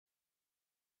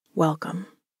Welcome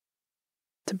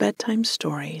to Bedtime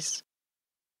Stories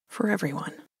for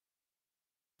Everyone,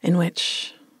 in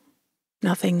which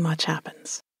nothing much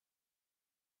happens.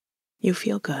 You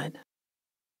feel good,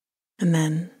 and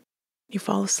then you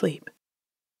fall asleep.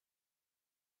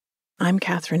 I'm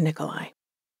Kathryn Nicolai.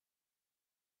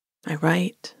 I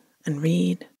write and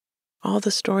read all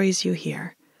the stories you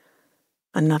hear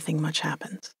on Nothing Much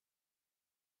Happens.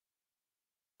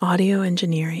 Audio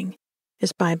engineering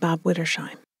is by Bob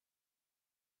Wittersheim.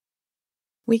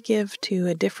 We give to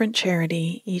a different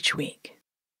charity each week,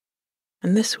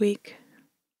 and this week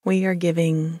we are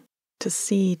giving to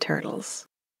sea turtles.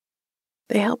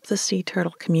 They help the sea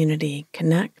turtle community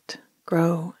connect,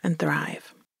 grow, and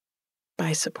thrive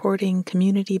by supporting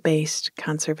community-based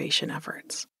conservation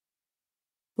efforts.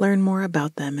 Learn more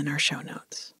about them in our show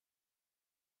notes.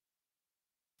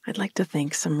 I'd like to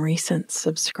thank some recent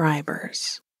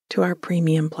subscribers to our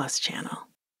Premium Plus channel.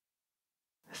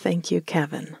 Thank you,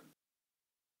 Kevin.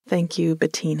 Thank you,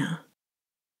 Bettina.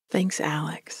 Thanks,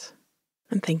 Alex.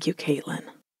 And thank you, Caitlin.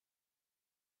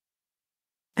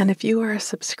 And if you are a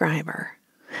subscriber,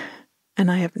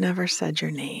 and I have never said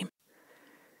your name,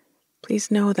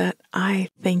 please know that I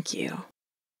thank you.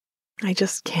 I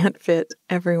just can't fit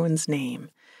everyone's name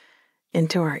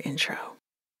into our intro.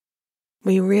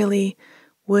 We really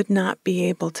would not be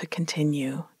able to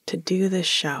continue to do this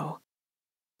show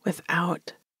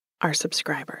without our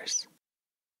subscribers.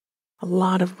 A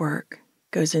lot of work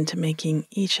goes into making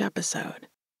each episode.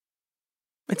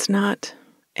 It's not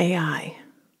AI,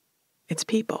 it's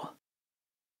people.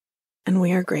 And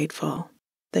we are grateful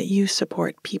that you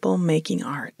support people making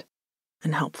art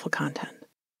and helpful content.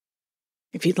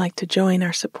 If you'd like to join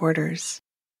our supporters,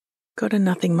 go to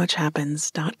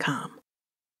nothingmuchhappens.com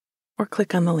or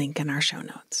click on the link in our show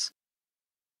notes.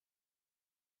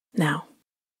 Now,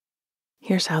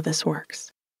 here's how this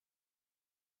works.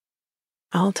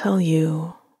 I'll tell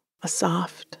you a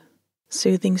soft,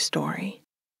 soothing story,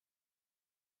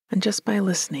 and just by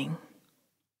listening,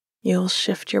 you'll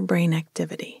shift your brain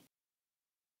activity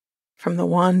from the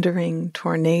wandering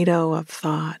tornado of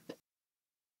thought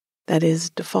that is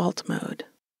default mode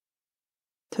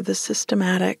to the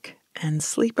systematic and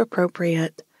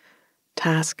sleep-appropriate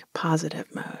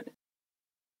task-positive mode.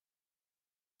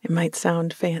 It might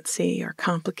sound fancy or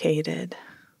complicated,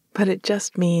 but it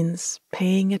just means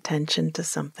paying attention to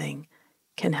something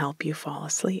can help you fall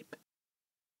asleep.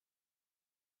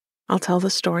 I'll tell the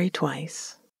story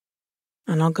twice,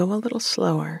 and I'll go a little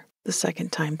slower the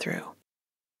second time through.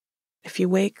 If you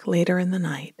wake later in the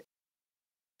night,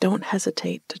 don't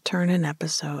hesitate to turn an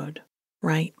episode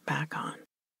right back on.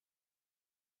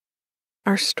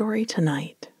 Our story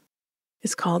tonight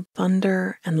is called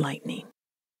Thunder and Lightning,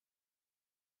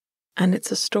 and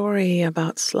it's a story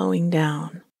about slowing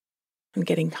down and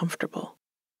getting comfortable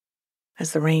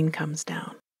as the rain comes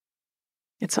down.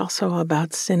 It's also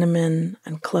about cinnamon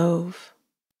and clove,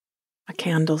 a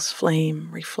candle's flame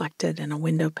reflected in a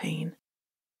window pane,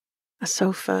 a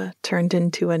sofa turned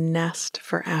into a nest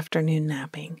for afternoon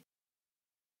napping,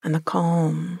 and the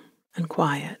calm and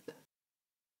quiet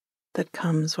that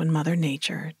comes when Mother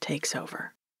Nature takes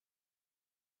over.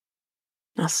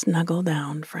 Now snuggle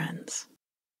down, friends.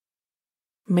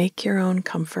 Make your own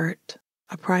comfort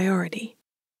a priority.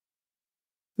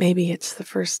 Maybe it's the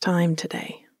first time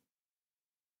today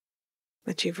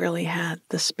that you've really had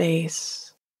the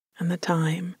space and the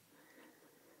time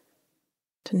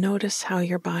to notice how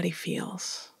your body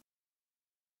feels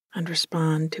and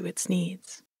respond to its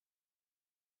needs.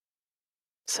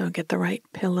 So get the right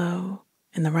pillow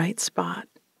in the right spot.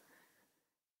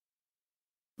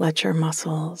 Let your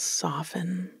muscles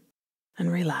soften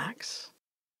and relax.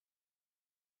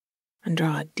 And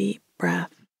draw a deep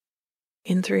breath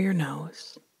in through your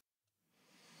nose.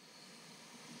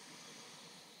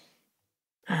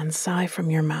 And sigh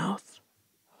from your mouth.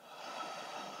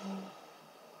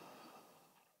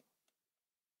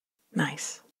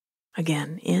 Nice.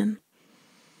 Again, in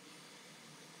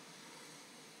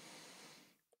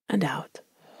and out.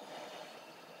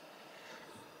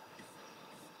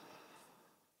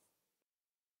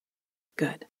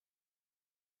 Good.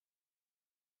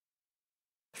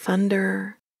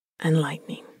 Thunder and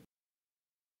lightning.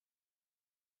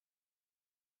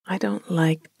 I don't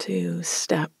like to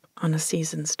step on a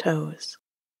season's toes.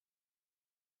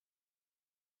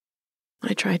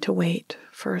 I try to wait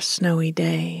for a snowy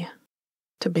day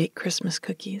to bake Christmas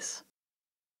cookies.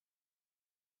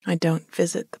 I don't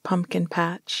visit the pumpkin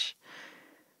patch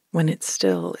when it's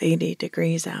still 80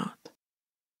 degrees out.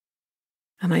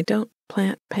 And I don't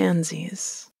plant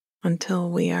pansies until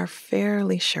we are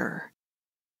fairly sure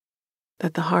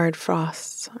that the hard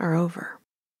frosts are over.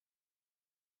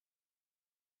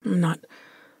 I'm not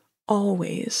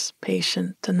always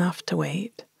patient enough to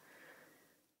wait,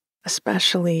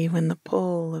 especially when the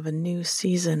pull of a new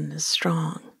season is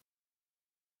strong.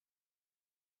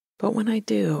 But when I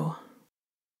do,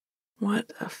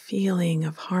 what a feeling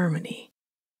of harmony.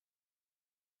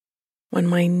 When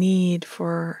my need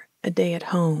for a day at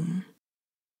home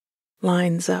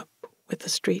lines up with the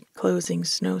street closing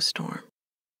snowstorm,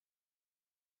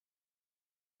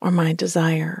 or my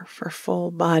desire for full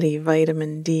body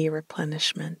vitamin D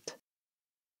replenishment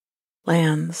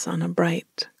lands on a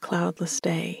bright, cloudless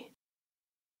day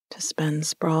to spend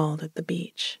sprawled at the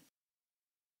beach.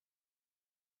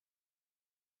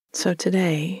 So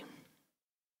today,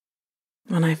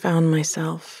 when I found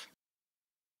myself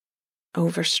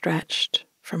overstretched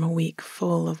from a week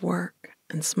full of work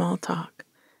and small talk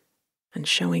and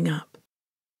showing up,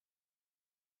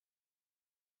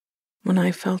 when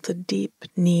I felt a deep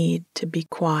need to be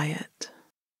quiet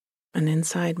and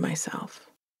inside myself,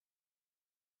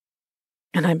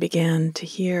 and I began to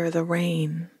hear the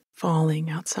rain falling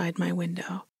outside my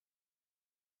window,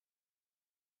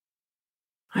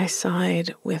 I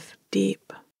sighed with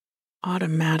deep,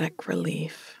 automatic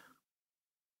relief.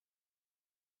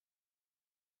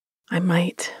 I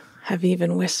might have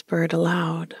even whispered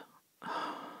aloud,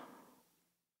 "Oh,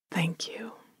 thank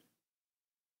you."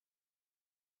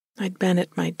 I'd been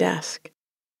at my desk,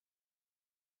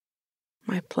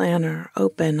 my planner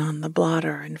open on the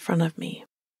blotter in front of me,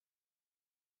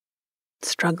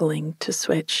 struggling to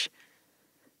switch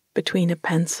between a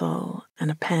pencil and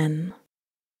a pen,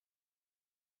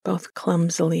 both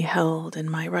clumsily held in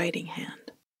my writing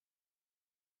hand.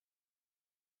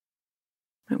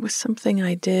 It was something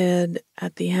I did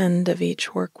at the end of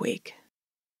each work week,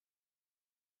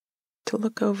 to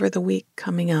look over the week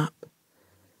coming up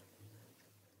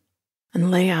and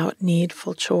lay out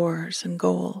needful chores and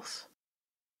goals,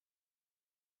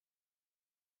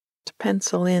 to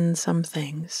pencil in some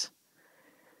things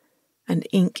and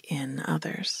ink in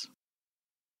others.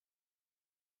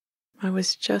 I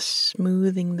was just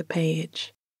smoothing the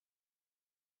page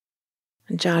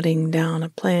and jotting down a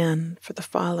plan for the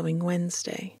following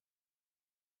Wednesday,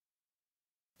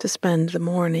 to spend the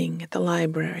morning at the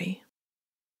library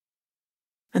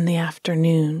and the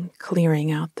afternoon clearing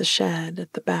out the shed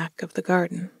at the back of the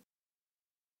garden,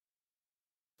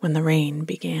 when the rain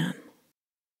began.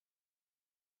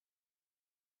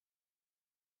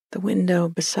 The window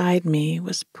beside me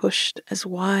was pushed as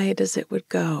wide as it would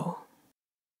go,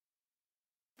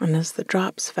 and as the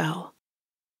drops fell,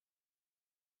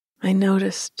 I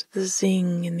noticed the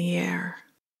zing in the air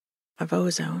of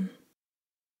ozone,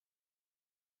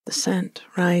 the scent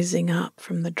rising up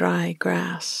from the dry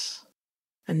grass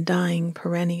and dying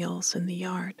perennials in the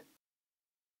yard.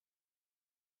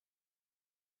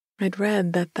 I'd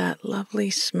read that lovely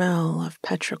smell of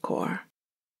petrichor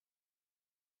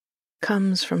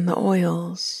comes from the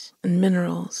oils and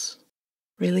minerals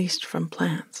released from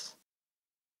plants,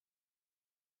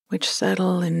 which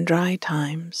settle in dry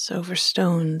times over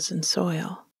stones and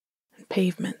soil and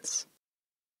pavements,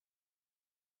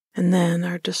 and then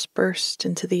are dispersed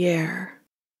into the air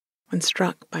when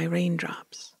struck by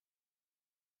raindrops.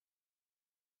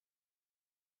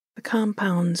 The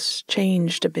compounds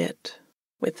changed a bit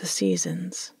with the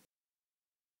seasons,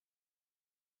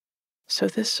 so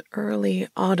this early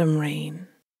autumn rain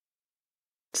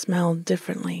smelled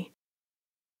differently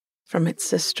from its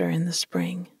sister in the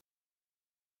spring.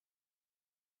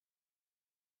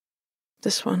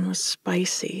 This one was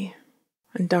spicy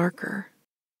and darker,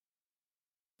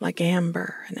 like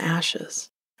amber and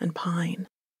ashes and pine.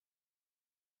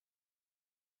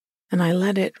 And I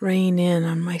let it rain in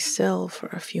on my sill for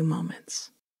a few moments.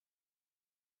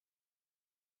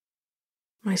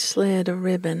 I slid a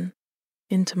ribbon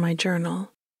into my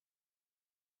journal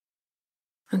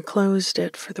and closed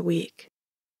it for the week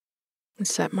and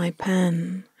set my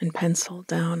pen and pencil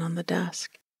down on the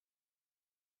desk.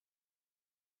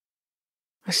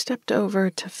 I stepped over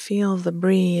to feel the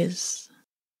breeze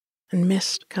and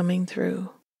mist coming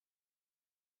through.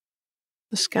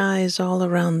 The skies all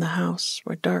around the house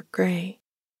were dark gray,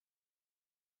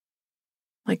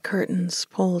 like curtains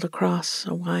pulled across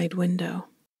a wide window.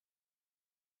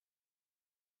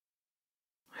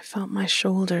 I felt my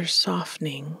shoulders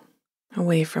softening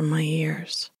away from my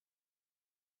ears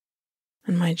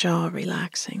and my jaw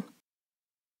relaxing.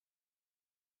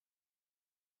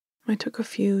 I took a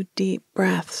few deep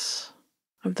breaths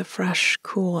of the fresh,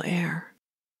 cool air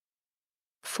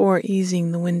before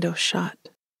easing the window shut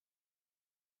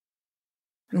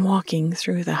and walking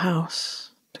through the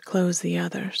house to close the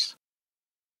others.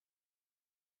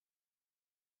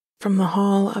 From the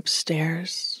hall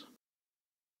upstairs,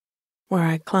 where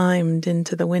I climbed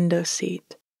into the window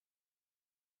seat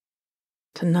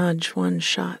to nudge one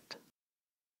shut.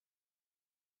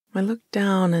 I looked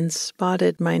down and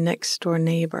spotted my next-door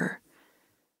neighbor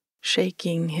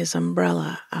shaking his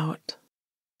umbrella out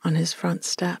on his front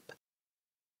step.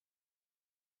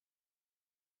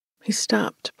 He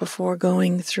stopped before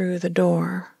going through the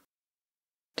door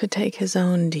to take his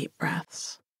own deep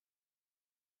breaths.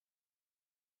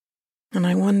 And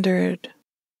I wondered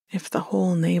if the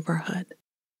whole neighborhood,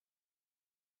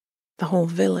 the whole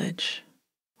village,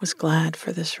 was glad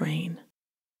for this rain.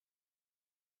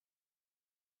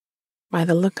 By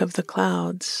the look of the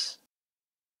clouds,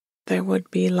 there would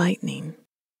be lightning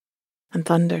and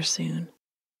thunder soon.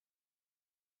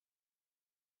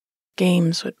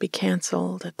 Games would be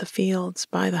canceled at the fields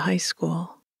by the high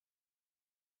school,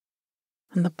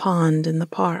 and the pond in the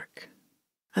park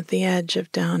at the edge of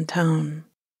downtown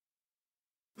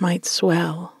might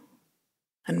swell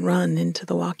and run into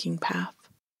the walking path.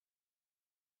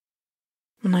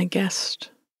 And I guessed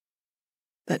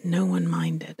that no one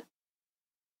minded.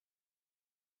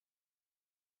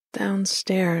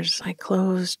 Downstairs, I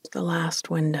closed the last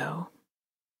window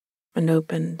and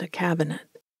opened a cabinet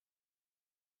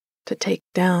to take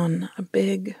down a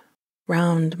big,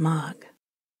 round mug,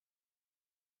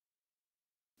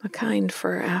 a kind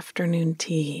for afternoon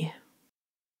tea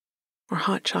or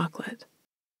hot chocolate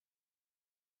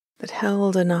that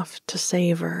held enough to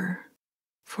savor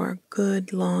for a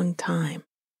good long time.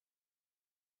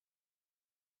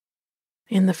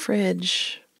 In the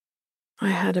fridge, I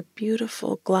had a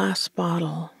beautiful glass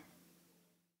bottle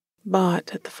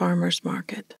bought at the farmer's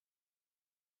market.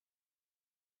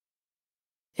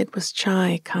 It was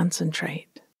chai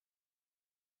concentrate,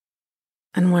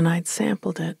 and when I'd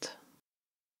sampled it,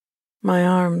 my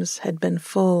arms had been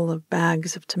full of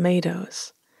bags of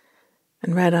tomatoes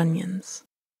and red onions,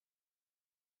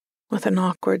 with an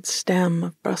awkward stem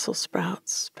of Brussels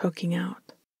sprouts poking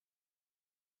out.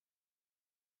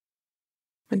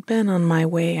 I'd been on my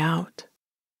way out,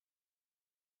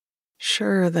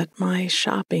 sure that my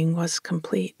shopping was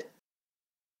complete.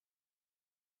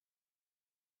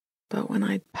 But when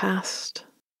I'd passed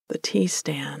the tea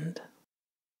stand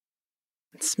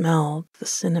and smelled the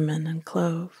cinnamon and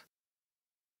clove,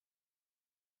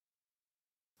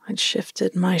 I'd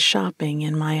shifted my shopping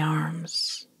in my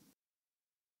arms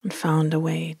and found a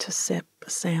way to sip a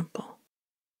sample.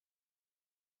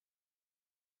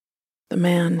 The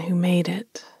man who made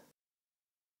it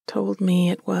told me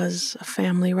it was a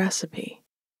family recipe,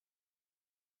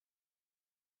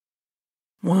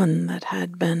 one that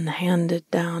had been handed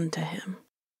down to him.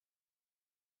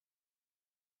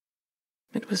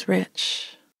 It was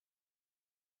rich,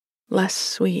 less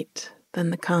sweet than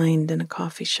the kind in a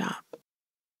coffee shop,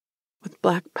 with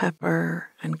black pepper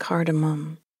and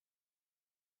cardamom,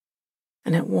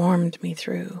 and it warmed me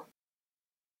through.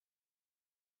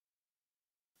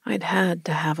 I'd had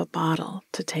to have a bottle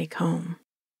to take home,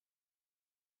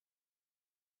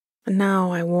 and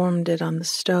now I warmed it on the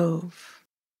stove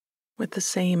with the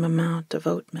same amount of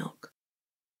oat milk,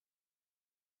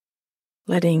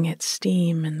 letting it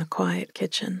steam in the quiet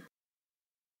kitchen.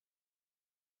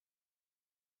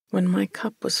 When my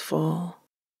cup was full,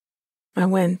 I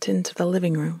went into the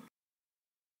living room.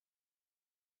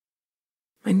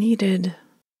 I needed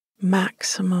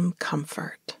maximum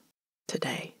comfort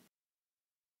today.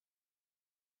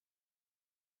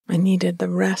 I needed the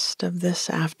rest of this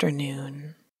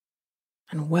afternoon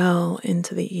and well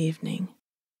into the evening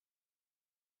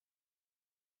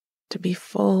to be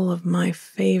full of my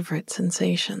favorite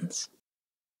sensations.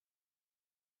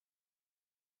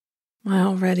 I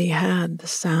already had the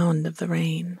sound of the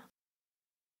rain,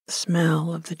 the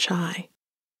smell of the chai.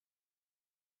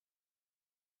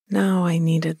 Now I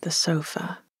needed the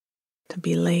sofa to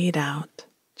be laid out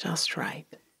just right.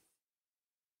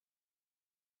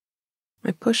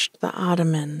 I pushed the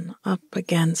ottoman up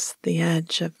against the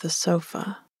edge of the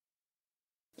sofa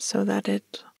so that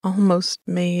it almost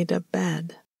made a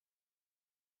bed.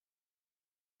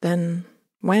 Then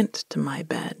went to my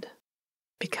bed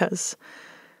because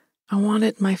I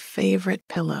wanted my favorite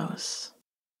pillows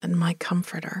and my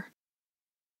comforter.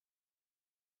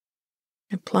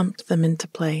 I plumped them into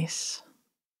place,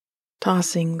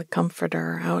 tossing the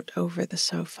comforter out over the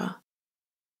sofa.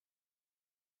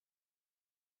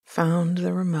 Found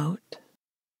the remote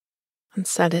and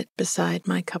set it beside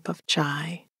my cup of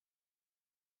chai,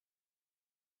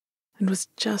 and was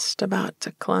just about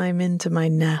to climb into my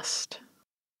nest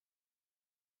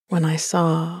when I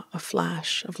saw a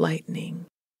flash of lightning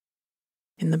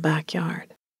in the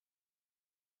backyard.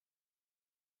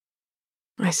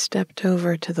 I stepped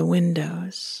over to the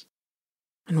windows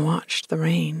and watched the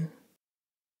rain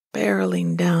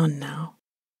barreling down now,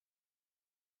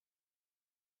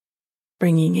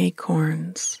 bringing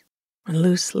acorns and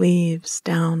loose leaves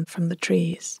down from the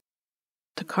trees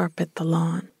to carpet the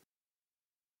lawn.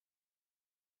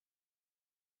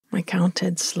 I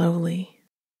counted slowly,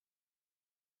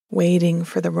 waiting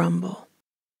for the rumble.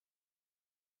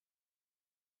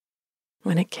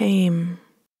 When it came,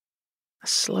 a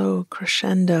slow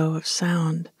crescendo of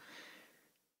sound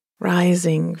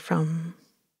rising from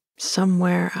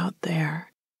somewhere out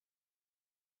there.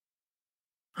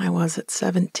 I was at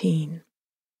 17.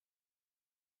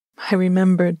 I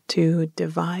remembered to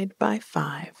divide by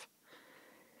 5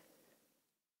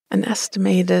 and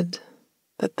estimated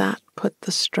that put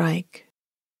the strike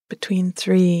between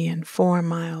 3 and 4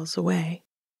 miles away.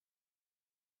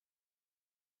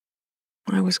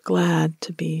 I was glad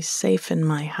to be safe in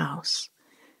my house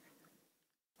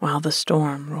while the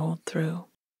storm rolled through.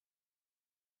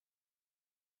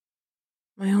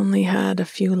 I only had a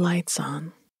few lights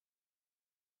on.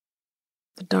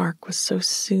 The dark was so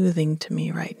soothing to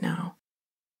me right now.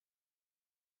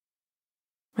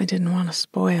 I didn't want to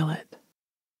spoil it.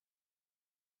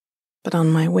 But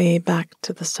on my way back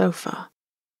to the sofa,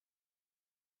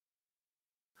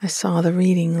 I saw the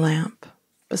reading lamp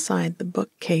beside the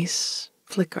bookcase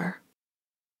flicker.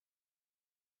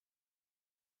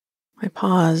 I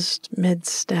paused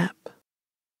mid-step,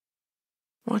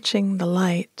 watching the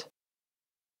light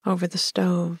over the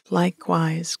stove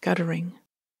likewise guttering.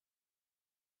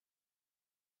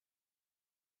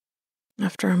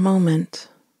 After a moment,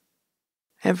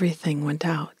 everything went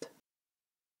out.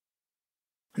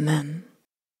 And then,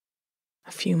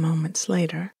 a few moments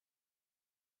later,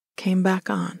 came back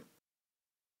on.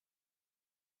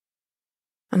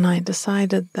 And I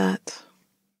decided that,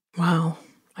 well,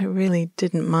 I really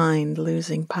didn't mind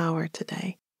losing power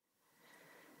today.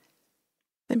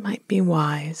 It might be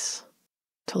wise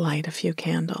to light a few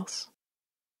candles.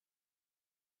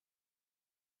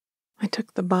 I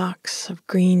took the box of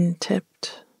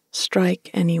green-tipped Strike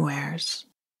Anywheres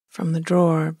from the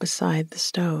drawer beside the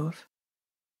stove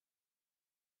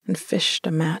and fished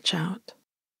a match out.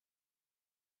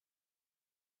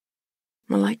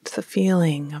 I liked the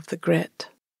feeling of the grit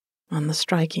on the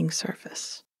striking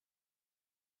surface,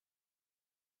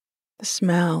 the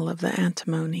smell of the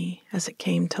antimony as it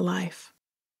came to life.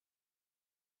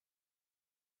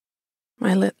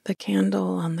 I lit the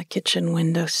candle on the kitchen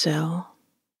windowsill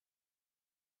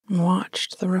and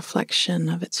watched the reflection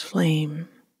of its flame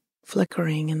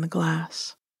flickering in the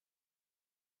glass.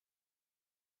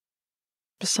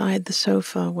 Beside the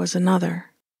sofa was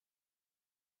another.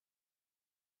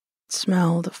 It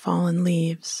smelled of fallen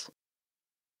leaves,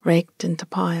 raked into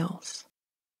piles.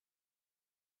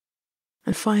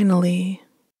 And finally,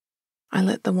 I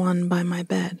lit the one by my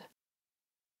bed,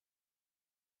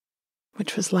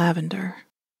 which was lavender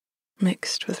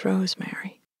mixed with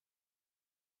rosemary.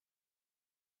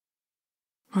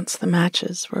 Once the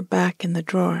matches were back in the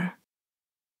drawer,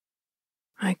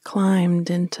 I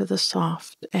climbed into the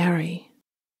soft airy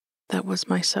that was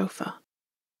my sofa.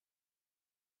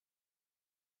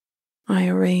 I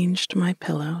arranged my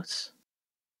pillows,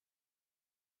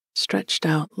 stretched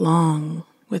out long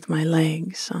with my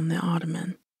legs on the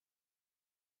ottoman,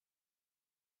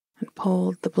 and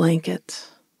pulled the blanket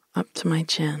up to my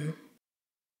chin.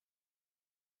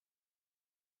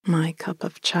 My cup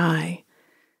of chai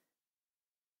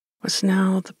was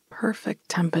now the perfect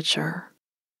temperature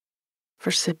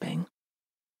for sipping.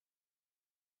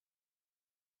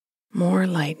 More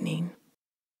lightning,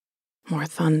 more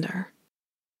thunder,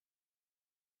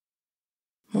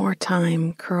 more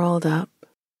time curled up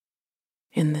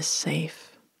in this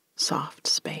safe, soft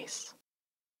space.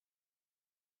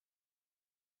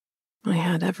 I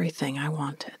had everything I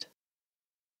wanted.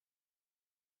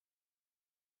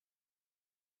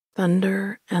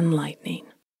 Thunder and lightning.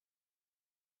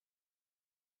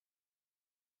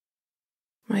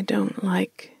 I don't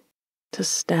like to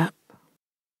step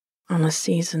on a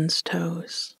season's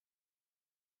toes.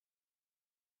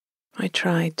 I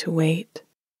tried to wait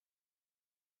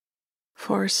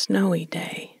for a snowy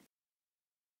day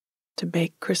to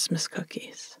bake Christmas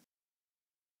cookies.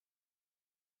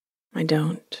 I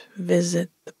don't visit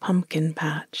the pumpkin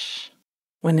patch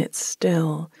when it's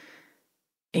still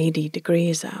 80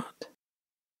 degrees out.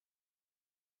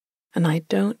 And I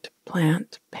don't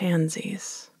plant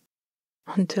pansies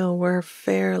until we're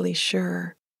fairly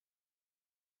sure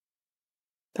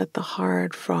that the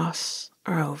hard frosts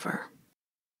are over.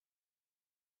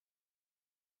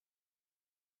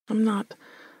 I'm not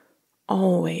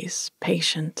always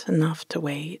patient enough to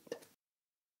wait,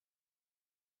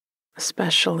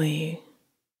 especially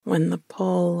when the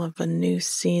pull of a new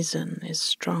season is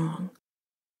strong.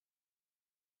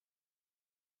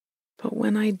 But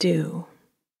when I do,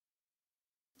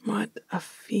 what a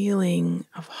feeling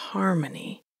of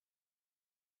harmony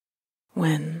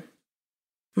when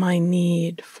my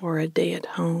need for a day at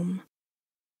home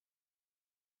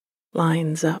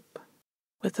lines up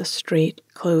with a straight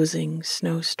closing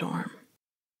snowstorm,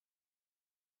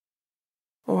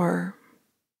 or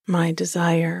my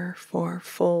desire for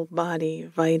full body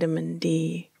vitamin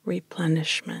D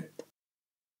replenishment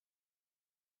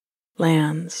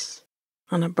lands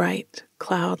on a bright,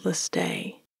 cloudless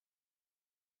day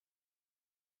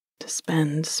to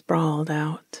spend sprawled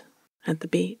out at the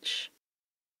beach.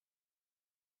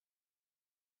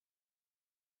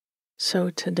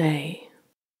 So today,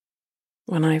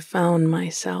 when I found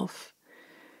myself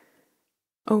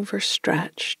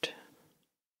overstretched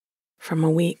from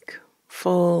a week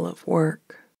full of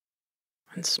work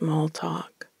and small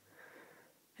talk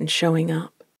and showing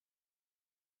up,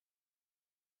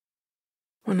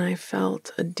 when I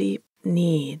felt a deep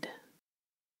need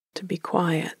to be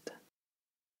quiet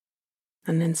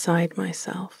and inside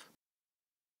myself,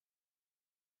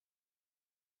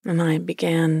 and I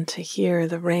began to hear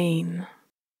the rain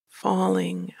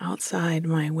falling outside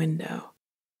my window,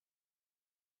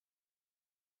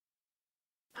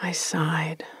 I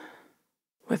sighed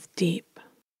with deep,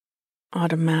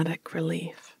 automatic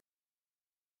relief.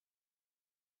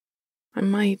 I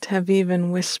might have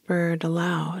even whispered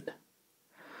aloud,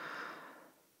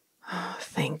 "Oh,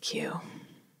 thank you."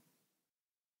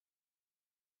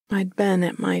 I'd been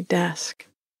at my desk,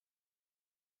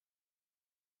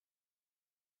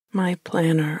 my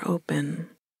planner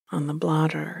open on the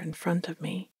blotter in front of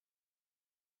me,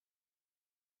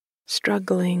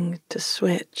 struggling to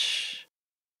switch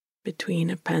between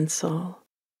a pencil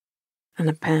and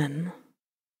a pen,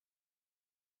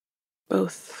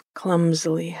 both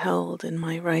clumsily held in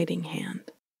my writing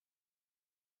hand.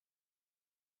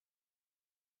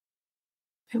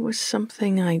 It was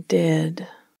something I did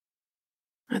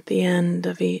at the end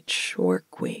of each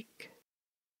work week,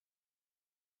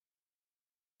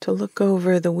 to look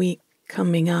over the week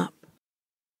coming up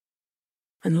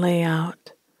and lay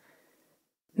out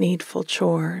needful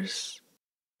chores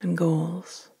and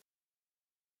goals,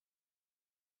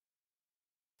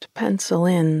 to pencil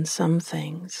in some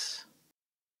things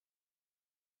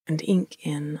and ink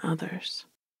in others.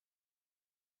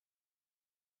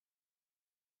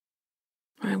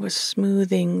 I was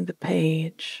smoothing the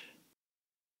page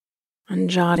and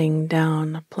jotting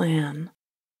down a plan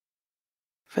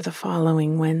for the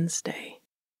following Wednesday,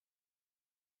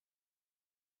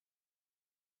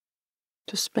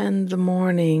 to spend the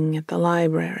morning at the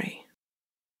library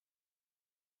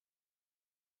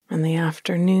and the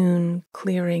afternoon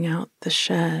clearing out the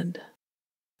shed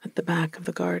at the back of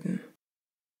the garden.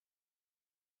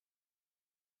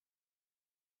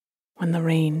 When the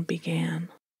rain began,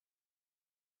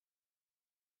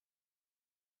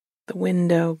 the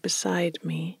window beside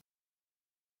me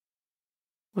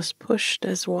was pushed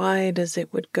as wide as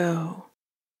it would go,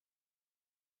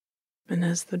 and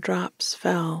as the drops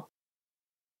fell,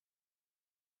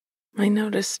 I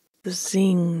noticed the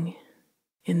zing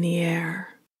in the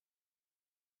air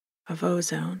of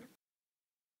ozone,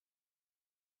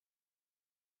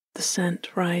 the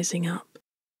scent rising up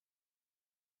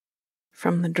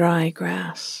from the dry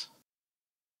grass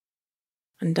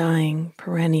and dying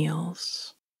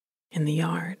perennials in the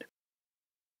yard.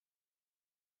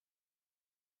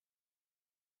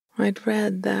 I'd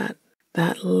read that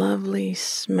lovely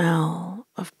smell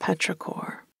of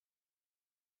petrichor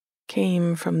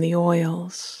came from the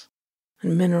oils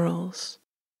and minerals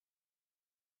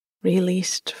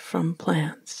released from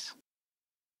plants,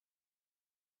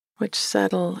 which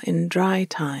settle in dry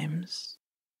times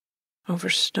over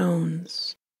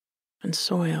stones and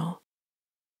soil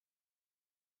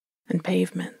and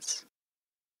pavements,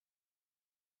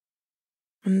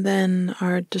 and then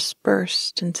are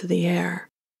dispersed into the air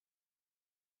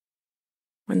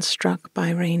when struck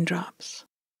by raindrops.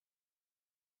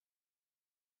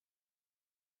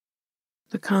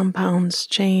 The compounds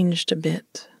changed a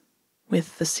bit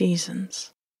with the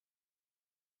seasons,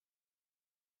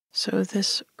 so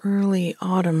this early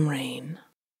autumn rain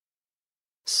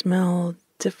smelled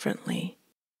differently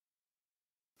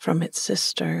from its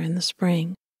sister in the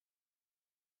spring.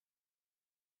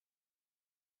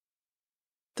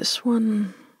 This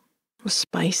one was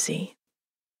spicy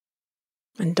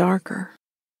and darker,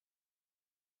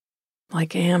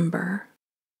 like amber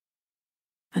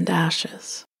and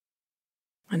ashes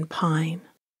and pine.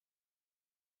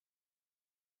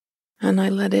 And I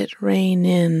let it rain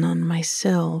in on my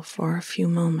sill for a few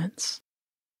moments,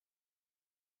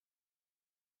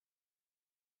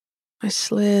 I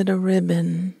slid a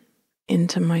ribbon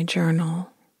into my journal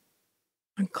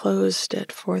and closed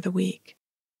it for the week,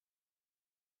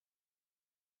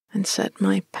 and set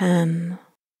my pen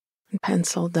and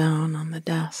pencil down on the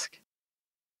desk.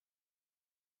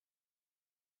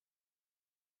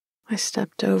 I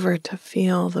stepped over to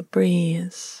feel the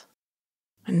breeze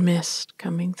and mist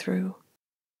coming through.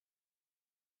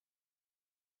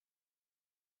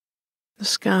 The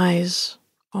skies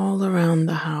all around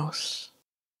the house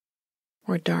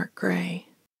were dark gray,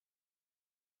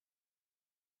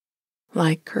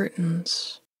 like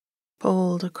curtains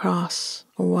pulled across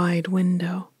a wide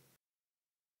window.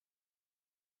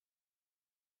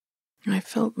 I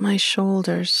felt my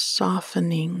shoulders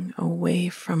softening away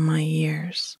from my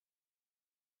ears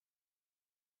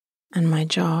and my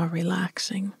jaw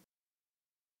relaxing.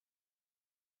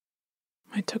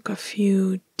 I took a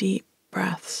few deep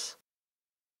breaths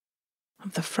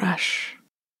of the fresh,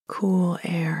 cool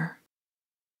air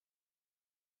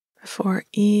before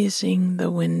easing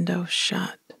the window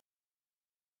shut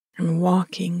and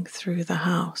walking through the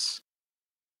house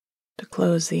to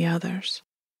close the others.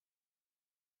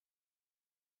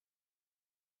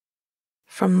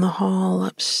 From the hall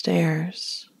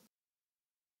upstairs,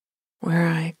 where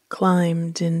I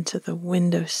climbed into the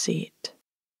window seat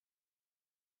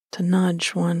to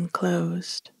nudge one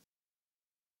closed,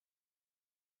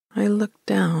 I looked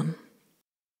down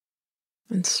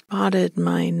and spotted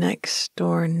my next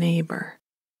door neighbor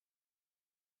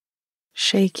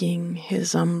shaking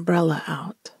his umbrella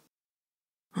out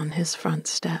on his front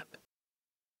step.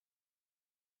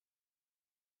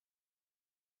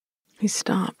 He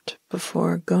stopped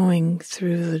before going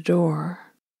through the door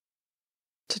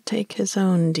to take his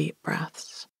own deep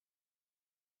breaths.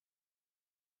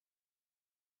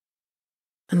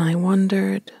 And I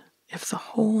wondered if the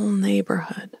whole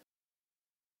neighborhood,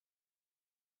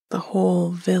 the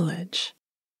whole village,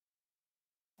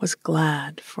 was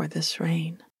glad for this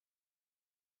rain.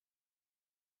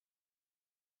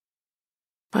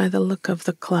 By the look of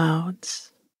the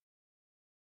clouds,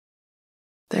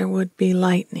 there would be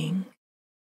lightning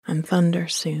and thunder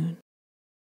soon.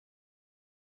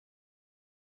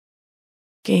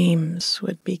 Games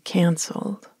would be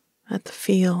canceled at the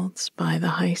fields by the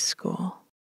high school,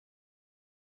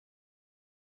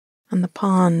 and the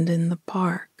pond in the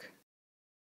park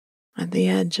at the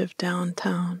edge of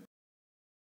downtown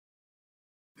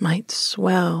might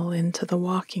swell into the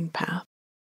walking path.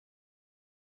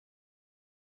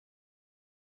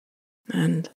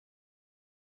 And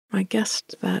I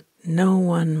guessed that no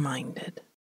one minded.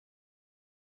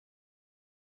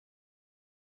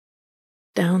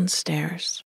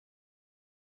 Downstairs,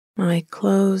 I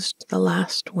closed the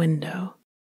last window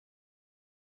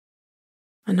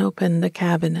and opened a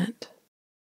cabinet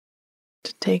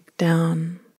to take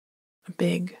down a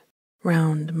big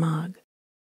round mug.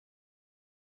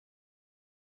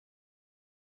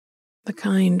 The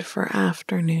kind for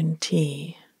afternoon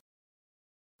tea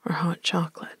or hot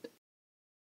chocolate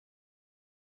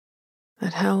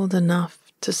that held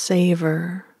enough to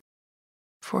savor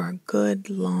for a good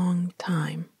long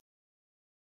time.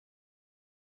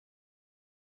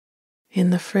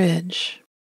 In the fridge,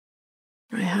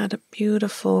 I had a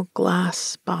beautiful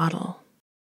glass bottle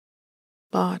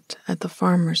bought at the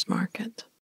farmer's market.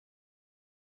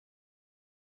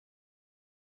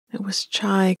 It was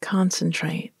chai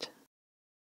concentrate,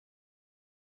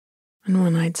 and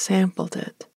when I'd sampled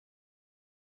it,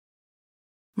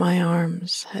 my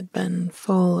arms had been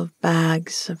full of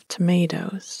bags of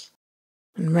tomatoes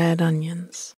and red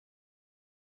onions,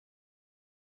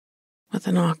 with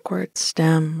an awkward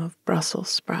stem of Brussels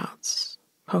sprouts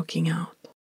poking out.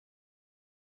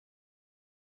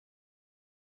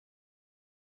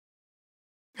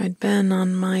 I'd been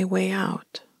on my way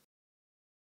out,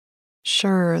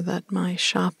 sure that my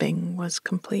shopping was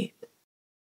complete.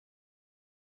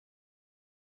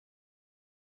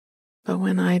 But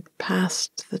when I'd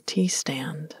passed the tea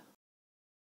stand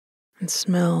and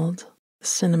smelled the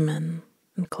cinnamon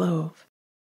and clove,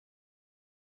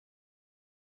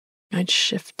 I'd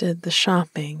shifted the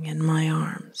shopping in my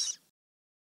arms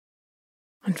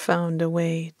and found a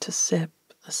way to sip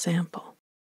a sample.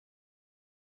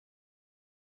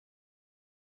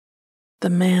 The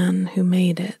man who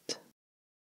made it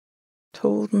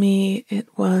told me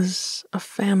it was a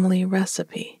family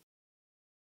recipe,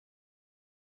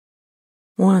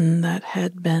 one that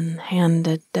had been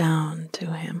handed down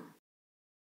to him.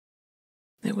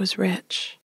 It was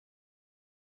rich,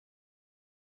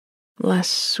 less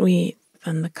sweet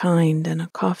than the kind in a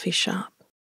coffee shop,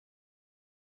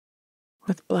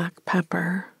 with black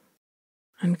pepper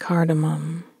and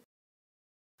cardamom,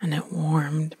 and it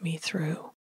warmed me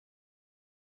through.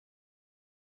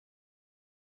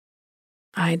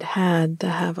 I'd had to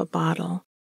have a bottle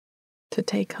to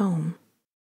take home.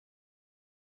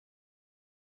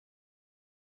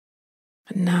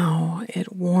 But now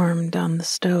it warmed on the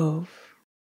stove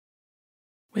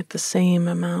with the same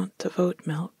amount of oat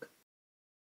milk,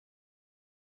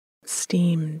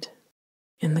 steamed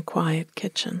in the quiet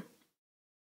kitchen.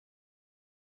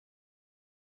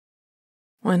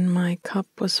 When my cup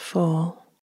was full,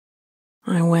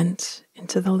 I went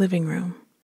into the living room.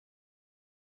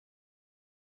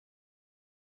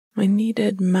 I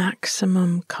needed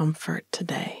maximum comfort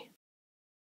today.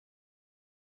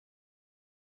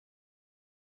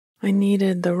 I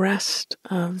needed the rest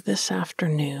of this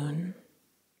afternoon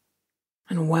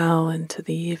and well into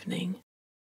the evening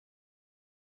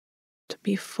to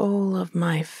be full of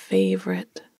my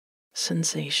favorite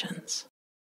sensations.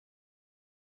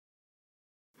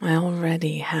 I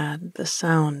already had the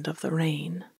sound of the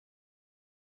rain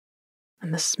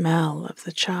and the smell of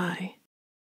the chai.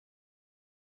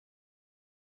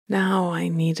 Now I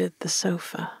needed the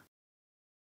sofa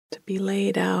to be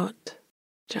laid out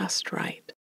just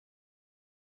right.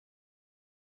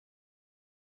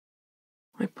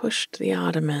 I pushed the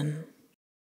ottoman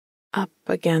up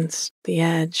against the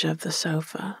edge of the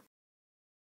sofa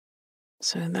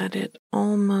so that it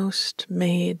almost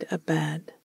made a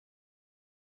bed.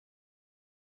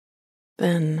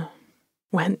 Then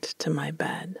went to my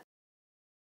bed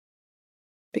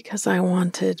because I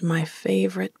wanted my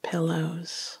favorite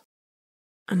pillows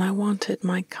and I wanted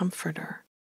my comforter.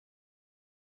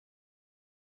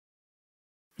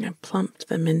 I plumped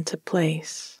them into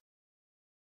place,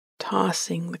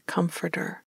 tossing the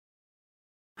comforter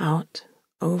out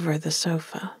over the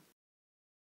sofa.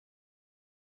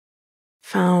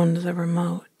 Found the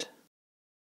remote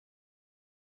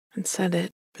and set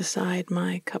it beside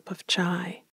my cup of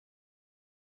chai,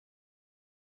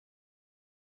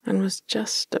 and was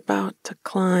just about to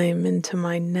climb into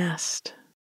my nest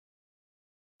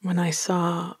when I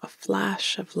saw a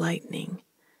flash of lightning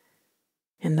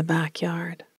in the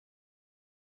backyard.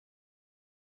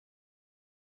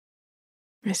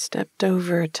 I stepped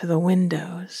over to the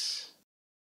windows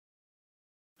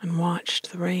and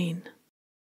watched the rain.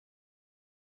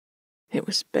 It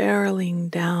was barreling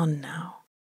down now,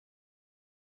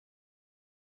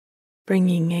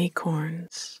 bringing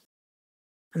acorns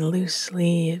and loose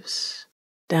leaves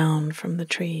down from the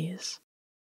trees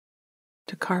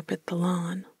to carpet the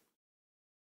lawn.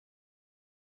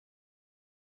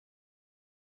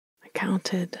 I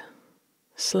counted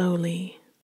slowly,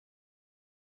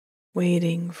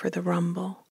 waiting for the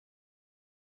rumble.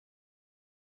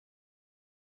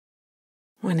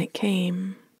 When it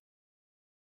came,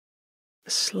 a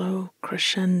slow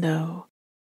crescendo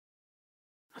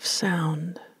of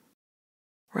sound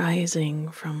rising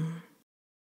from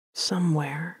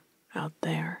somewhere out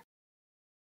there.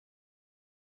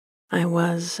 I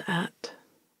was at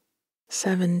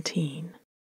 17.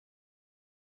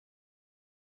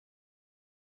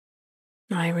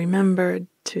 I remembered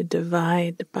to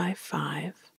divide by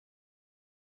 5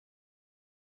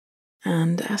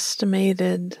 and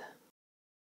estimated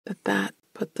that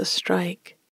put the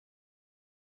strike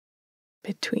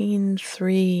between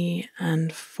 3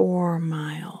 and 4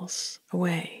 miles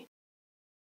away.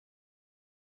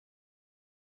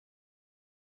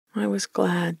 I was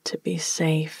glad to be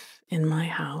safe in my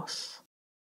house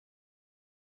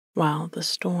while the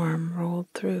storm rolled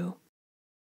through.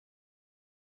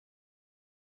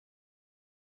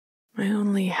 I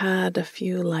only had a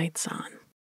few lights on.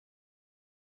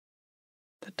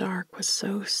 The dark was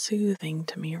so soothing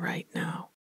to me right now.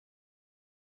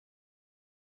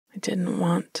 I didn't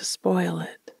want to spoil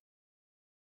it.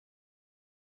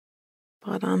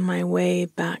 But on my way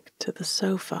back to the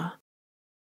sofa,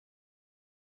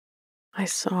 I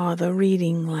saw the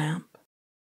reading lamp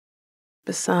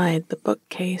beside the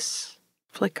bookcase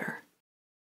flicker.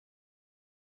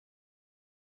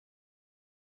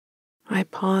 I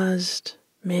paused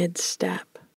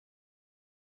mid-step,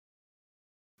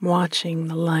 watching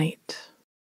the light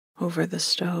over the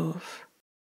stove,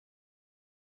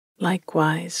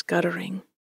 likewise guttering.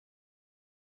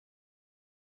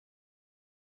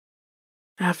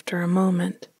 After a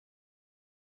moment,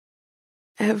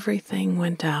 everything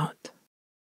went out,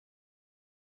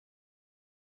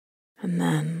 and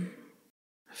then,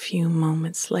 a few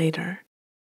moments later,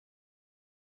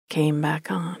 came back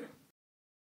on.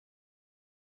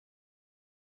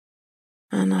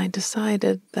 And I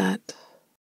decided that,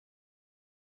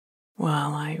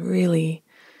 while I really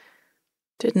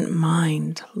didn't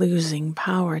mind losing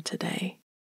power today,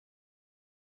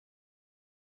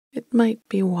 it might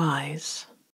be wise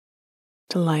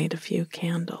to light a few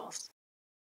candles.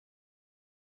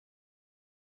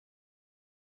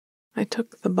 I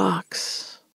took the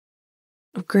box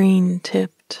of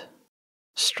green-tipped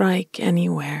strike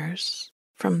anywheres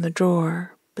from the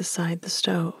drawer beside the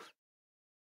stove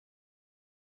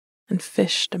and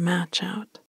fished a match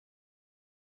out.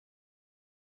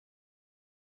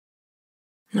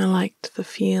 I liked the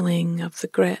feeling of the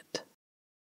grit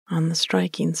on the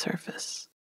striking surface,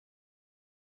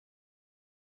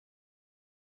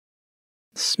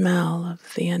 the smell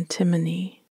of the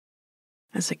antimony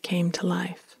as it came to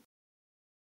life.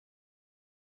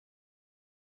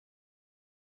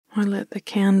 I lit the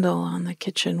candle on the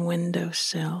kitchen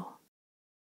windowsill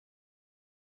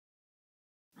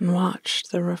and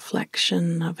watched the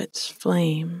reflection of its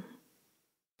flame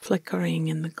flickering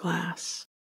in the glass.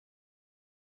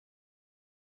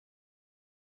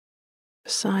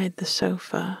 Beside the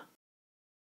sofa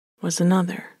was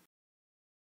another.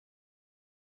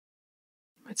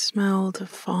 It smelled of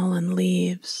fallen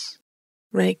leaves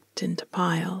raked into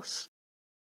piles.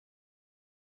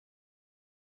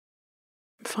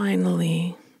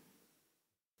 Finally,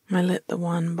 I lit the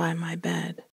one by my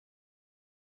bed,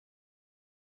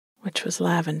 which was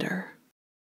lavender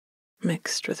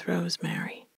mixed with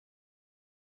rosemary.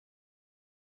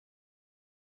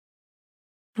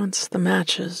 Once the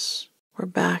matches were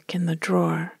back in the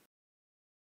drawer,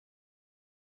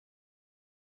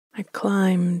 I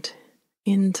climbed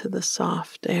into the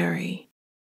soft airy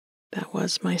that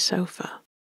was my sofa.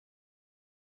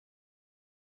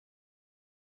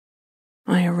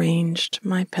 I arranged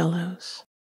my pillows,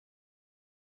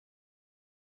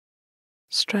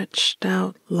 stretched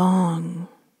out long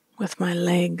with my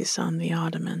legs on the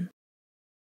ottoman,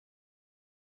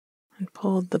 and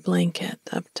pulled the blanket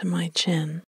up to my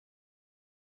chin.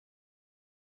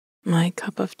 My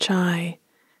cup of chai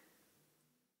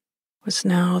was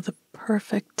now the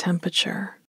perfect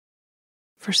temperature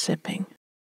for sipping.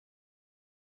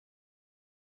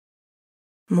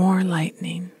 More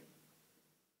lightning,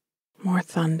 more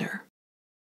thunder,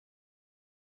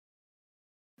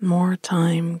 more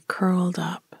time curled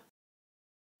up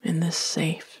in this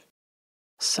safe,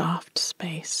 soft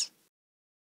space.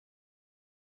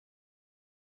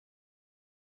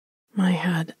 I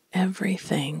had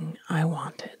everything I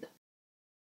wanted.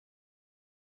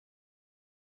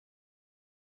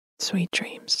 Sweet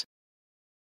dreams.